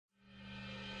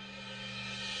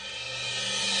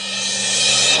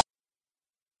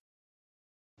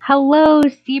Hello,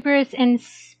 zebras and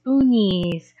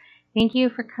spoonies. Thank you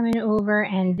for coming over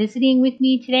and visiting with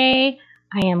me today.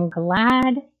 I am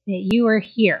glad that you are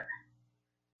here.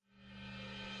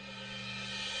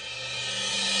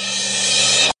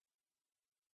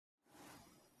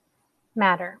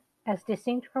 Matter, as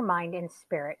distinct from mind and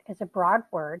spirit, is a broad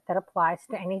word that applies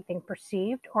to anything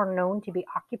perceived or known to be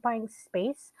occupying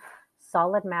space,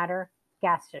 solid matter,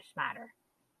 gaseous matter,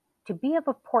 to be of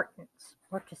importance,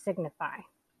 or to signify.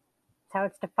 That's how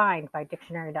it's defined by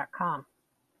dictionary.com.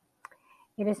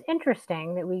 It is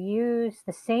interesting that we use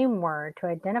the same word to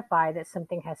identify that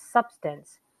something has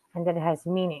substance and that it has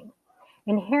meaning.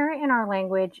 Inherent in our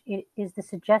language it is the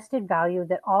suggested value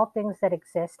that all things that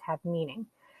exist have meaning.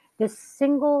 This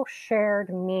single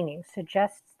shared meaning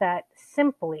suggests that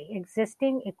simply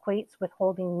existing equates with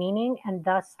holding meaning and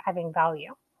thus having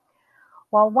value.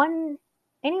 While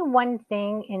any one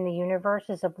thing in the universe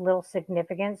is of little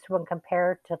significance when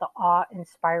compared to the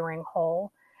awe-inspiring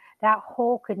whole, that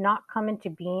whole could not come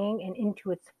into being and into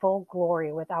its full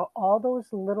glory without all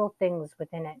those little things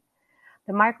within it.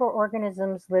 The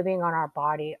microorganisms living on our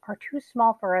body are too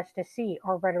small for us to see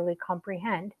or readily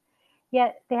comprehend,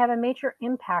 yet they have a major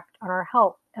impact on our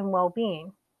health and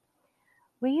well-being.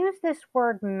 We use this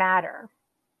word matter,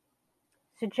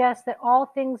 suggests that all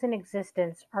things in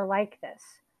existence are like this.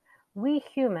 We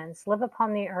humans live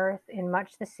upon the earth in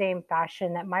much the same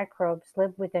fashion that microbes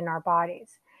live within our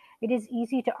bodies. It is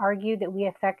easy to argue that we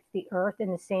affect the earth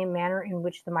in the same manner in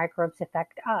which the microbes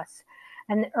affect us,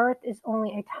 and the earth is only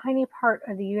a tiny part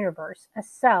of the universe, a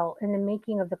cell in the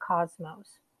making of the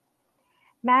cosmos.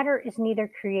 Matter is neither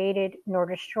created nor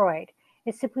destroyed.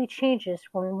 It simply changes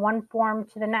from one form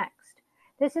to the next.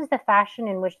 This is the fashion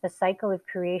in which the cycle of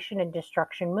creation and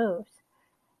destruction moves.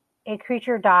 A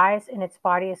creature dies and its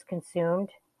body is consumed.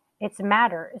 Its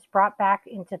matter is brought back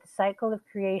into the cycle of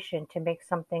creation to make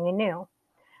something anew.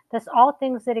 Thus all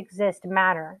things that exist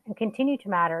matter and continue to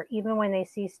matter even when they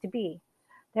cease to be.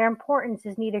 Their importance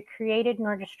is neither created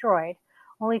nor destroyed,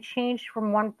 only changed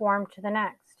from one form to the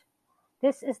next.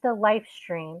 This is the life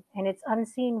stream, and its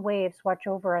unseen waves watch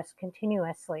over us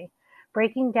continuously,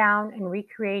 breaking down and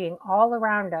recreating all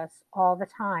around us all the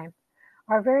time.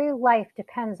 Our very life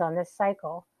depends on this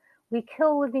cycle. We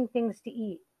kill living things to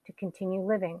eat, to continue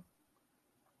living.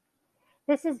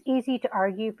 This is easy to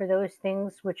argue for those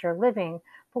things which are living,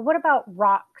 but what about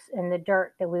rocks and the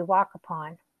dirt that we walk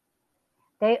upon?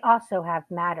 They also have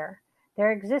matter.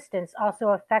 Their existence also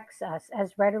affects us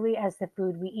as readily as the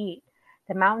food we eat.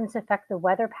 The mountains affect the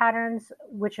weather patterns,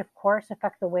 which of course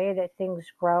affect the way that things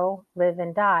grow, live,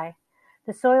 and die.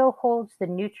 The soil holds the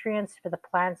nutrients for the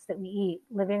plants that we eat,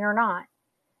 living or not.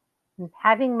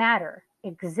 Having matter,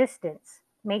 existence,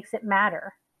 makes it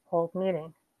matter, hold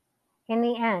meaning. In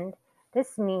the end,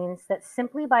 this means that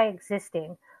simply by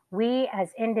existing, we as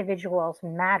individuals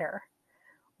matter.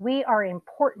 We are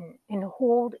important and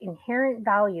hold inherent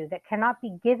value that cannot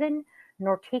be given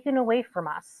nor taken away from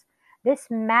us. This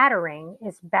mattering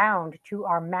is bound to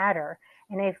our matter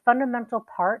and a fundamental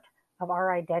part of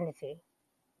our identity.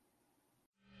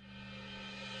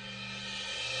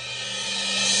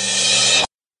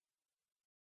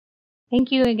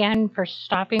 Thank you again for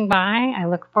stopping by. I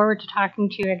look forward to talking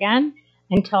to you again.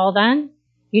 Until then,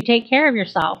 you take care of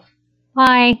yourself.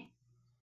 Bye.